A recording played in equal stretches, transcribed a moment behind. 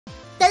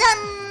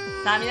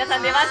さあ皆さ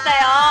ん出ましたよ。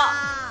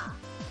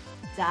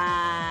じゃ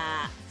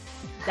あ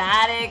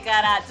誰か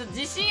らちょっと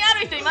自信あ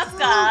る人います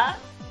か？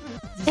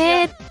自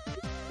信あり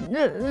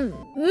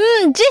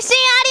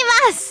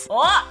ます。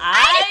お、あ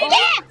いみ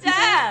ち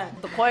ゃん、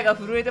声が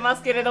震えてま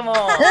すけれども。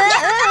そんな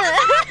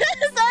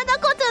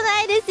こと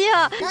ないですよ。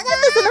ちょっと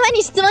その前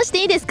に質問して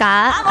いいです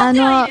か？もち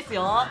ろんいいです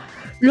よ。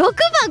6番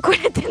これ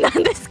って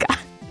何ですか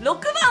？6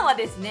番は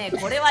ですね、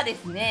これはで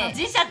すね、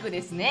磁石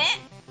ですね。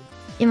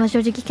今正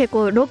直結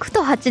構6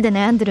と8で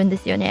悩んでるんで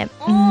すよね。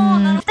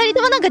2人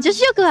ともなんか女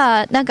子力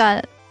はなん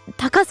か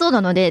高そう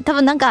なので、多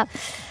分なんか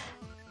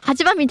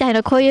8番みたい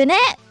なこういうね、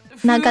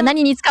なんか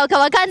何に使うか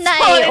わかんない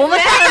重さの持ってないん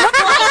じゃ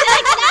な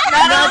いか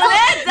な。なるほどね。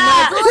じゃ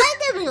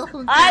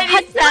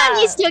あ8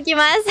番にしておき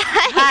ます。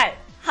はい。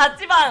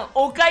8番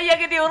お買い上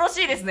げでよろ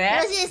しいですね。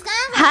よろしいですか？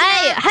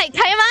はい、はい、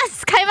買いま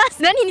す。買いま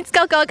す。何に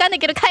使うかわかんない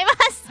けど買いま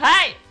す。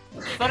はい。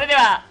それで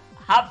は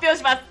発表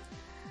します。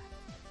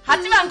8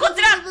番こ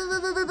ちら。ハコスち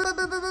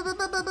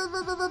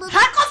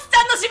ゃ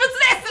んの私物で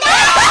す。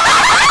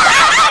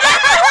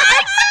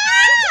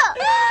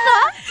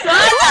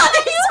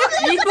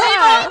一番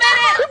だね。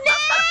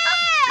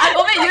あ、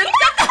ごめん言っちゃっ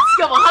た。し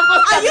かもハコ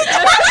スちゃ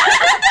ん。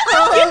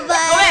ごめんなさ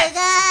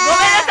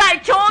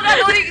い。今日が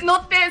乗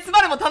ってス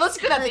バルも楽し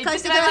くなって言って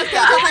しまいました。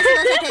ち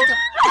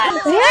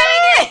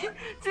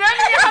な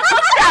みにハコ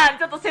スちゃん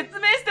ちょっと説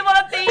明しても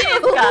らっていいです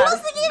か？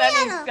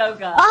何に使う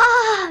か。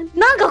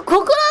なんか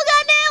心がね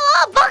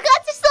爆発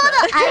しそうだ。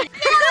こ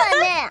れは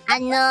ね、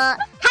は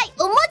い、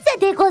おもちゃ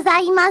でござ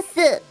いま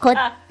す。これ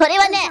は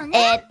ね、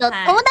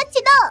友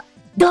達の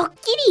ドッ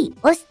キリ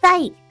をした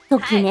い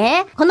時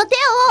ね、この手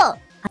を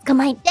捕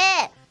まえて、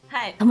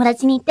友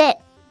達に言って、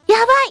や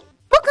ばい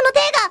僕の手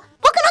がやばい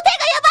こ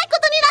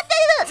とになって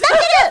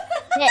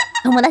るね、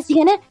友達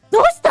がね、ど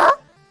うした？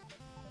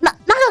なん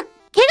か、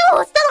怪我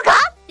をしたのか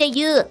って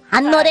いう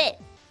反応で、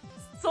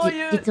そう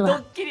いうド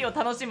ッキリを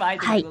楽しむアイ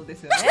テムってことで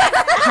すよね。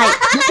はい、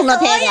僕の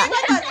手が。こん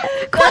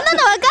なの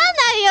わかん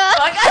ないよ。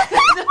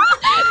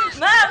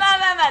まあ。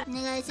お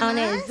願いしま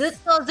す。ずっ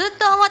と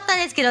思ったん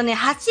ですけどね、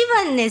8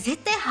番ね、絶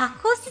対ハ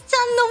コスちゃ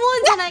んのも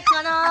んじゃない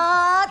か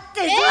なーっ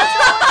てずっと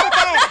思って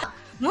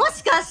て。も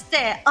しかし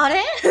て、あ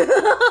れ？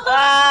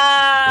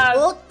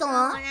おっと？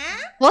何？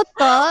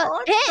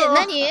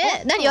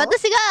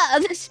私が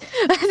ねよ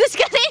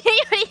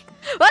り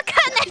わか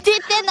んないって言っ